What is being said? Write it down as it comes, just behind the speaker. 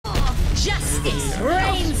Justice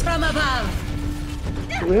reigns from above.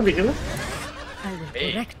 Do we have a healer? I will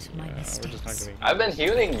correct my mistakes. I've been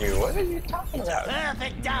healing you. What are you talking about?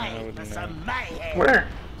 Perfect day for some mayhem. Where?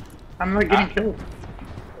 I'm not getting killed.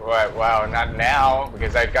 What? Wow, not now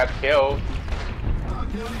because I got killed.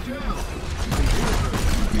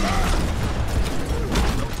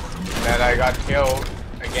 Then I got killed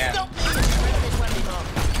again.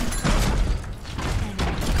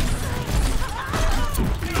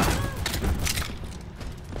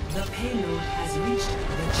 The payload has reached the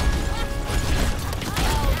chip.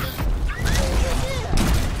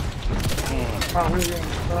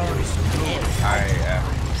 I am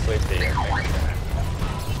sleepy. I think I'm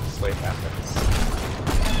gonna sleep after this.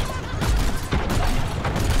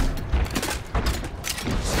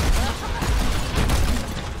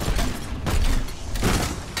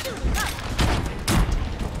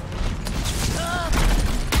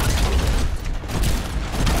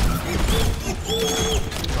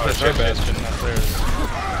 Oh, that's our bastion, not theirs.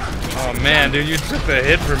 Oh man, dude, you took the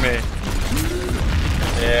hit for me.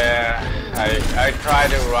 Yeah, I tried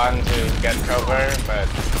to run to get cover, but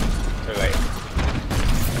too late.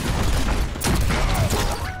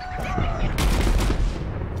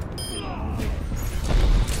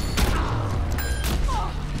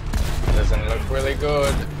 Doesn't look really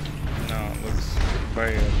good. No, it looks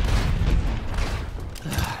very good.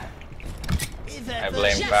 I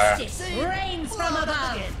blame Farah. Justice reigns from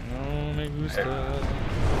above. No, me gusta.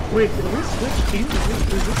 Wait, did we switch teams? Is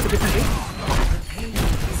this a different game?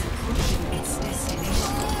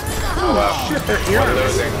 Oh well. Shit, they're here. We're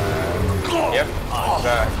losing. Yep,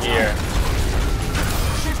 here.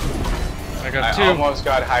 I got I two. almost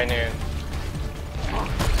got high noon.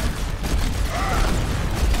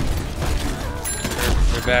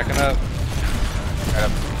 They're backing up.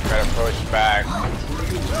 Gotta push back.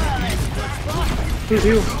 Who's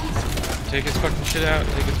you? Take his fucking shit out.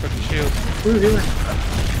 Take his fucking shield. Who's you?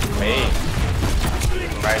 Me.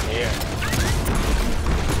 Right here.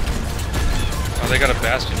 Oh, they got a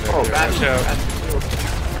bastion back there. Watch out.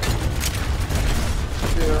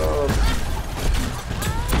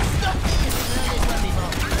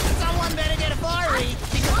 Someone better get a fiery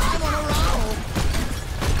because I'm on a roll.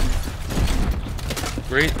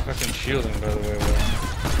 Great fucking shielding, by the way, Will.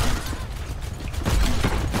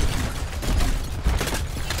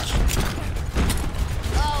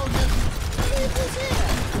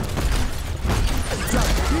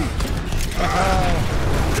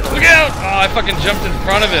 Look out! Oh, I fucking jumped in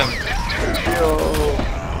front of him.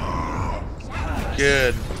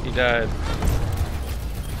 Good. He died.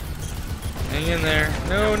 Hang in there.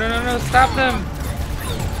 No, no, no, no. Stop them.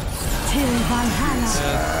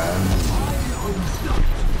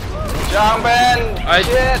 Jumping!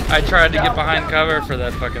 I tried to get behind cover for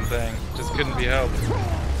that fucking thing. Just couldn't be helped.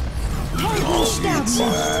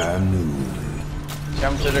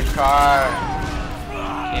 Jump to the car.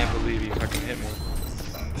 Can't believe you fucking hit me.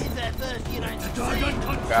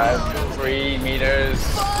 Got 3 meters.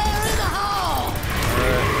 Alright,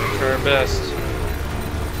 try our best.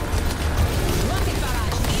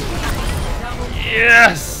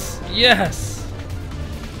 Yes! Yes!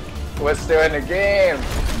 We're still in the game.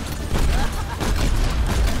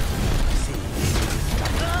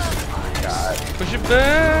 God. Push it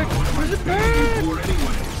back! Push it back!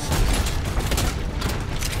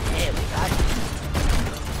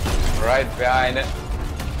 Right behind it.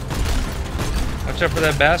 Watch out for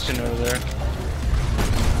that bastion over there.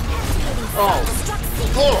 Oh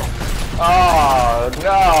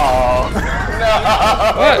no! No!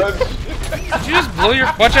 What? Did you just blow your...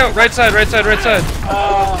 Watch out! Right side, right side, right side!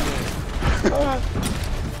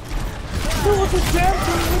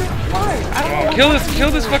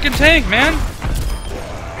 Kill this fucking tank, man!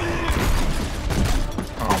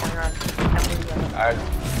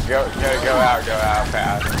 Go out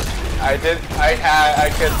fast. I could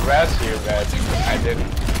rescue, but I didn't.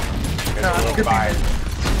 Because we'll fight.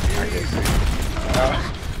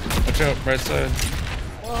 Watch out, right side.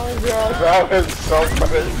 Oh god, that was so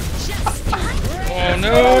funny. Oh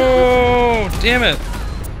no! Damn it!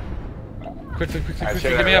 Quickly,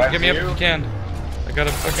 get me up if you can. I got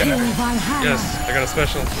a fucking... Yes, I got a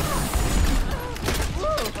special.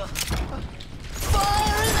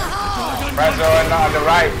 Press on the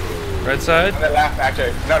right. Right side? On the left,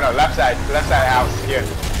 actually. No, left side. Left side house. Here.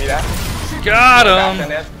 See that? Got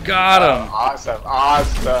him! Got him! Awesome.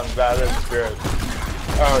 That is good.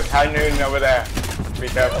 Oh, high noon over there. Be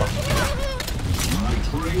careful.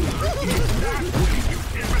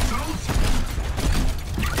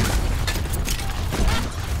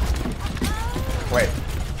 Wait,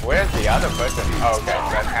 where's the other person? Oh, okay,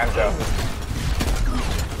 that's Hanzo.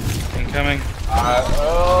 Coming.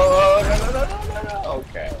 Oh, no.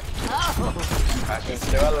 Okay. Bastion's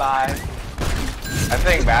still alive. I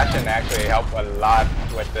think Bastion actually helped a lot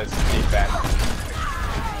with this defense.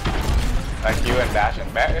 Like you and Bastion.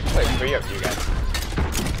 Actually, 3 of you guys.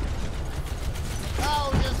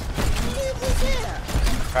 Oh, just leave this here.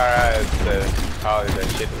 Kara is probably the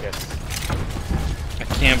shittiest. I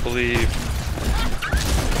can't believe.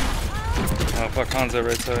 Oh fuck, Hanzo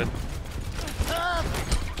right side.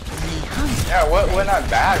 Yeah, we're not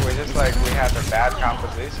bad. We're just like, we have a bad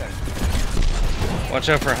composition. Watch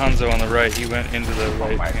out for Hanzo on the right. He went into the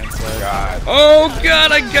right hand side. God. Oh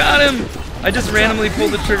god, I got him! I just randomly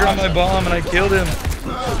pulled the trigger on my bomb and I killed him.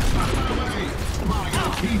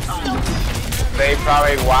 They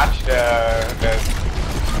probably watched the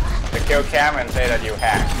kill cam and say that you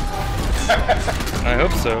hacked. I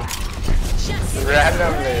hope so.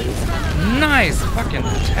 Randomly. Nice fucking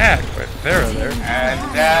attack by Farah there. And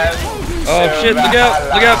then... Oh shit, look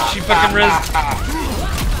out, she fucking rizzed.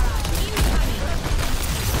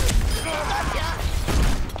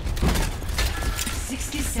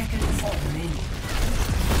 60 seconds remaining.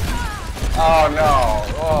 Oh no,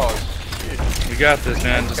 oh shit. You got this,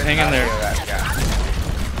 man, just hang in there.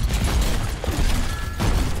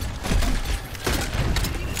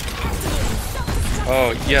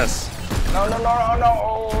 Oh, yes. No.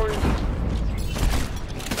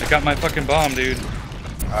 I got my fucking bomb, dude.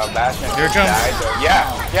 Bastion. Here it comes.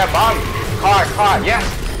 Yeah, bomb. Caught. Yes.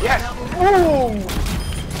 Ooh.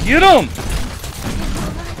 Get him!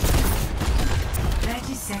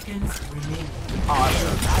 30 seconds remaining.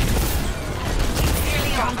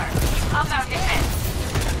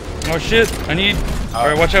 Oh shit, I need...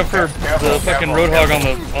 Alright, watch out for the fucking Roadhog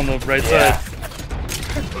on the right side.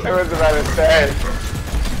 I was about to say.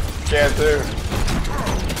 Can't do.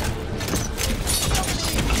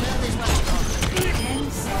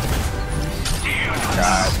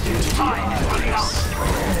 God, dude.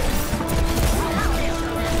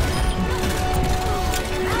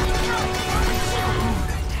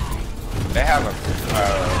 They have a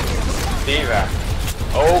Diva.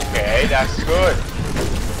 Okay, that's good.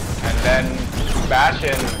 And then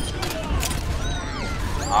Bastion.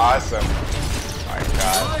 Awesome. My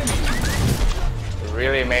God.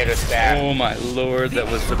 Really made a stand. Oh my lord, that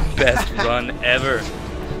was the best run ever.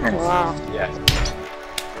 Wow. Yes.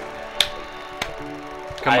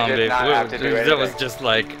 Come on, babe. That That was just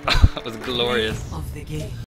like, that was glorious. Of the game.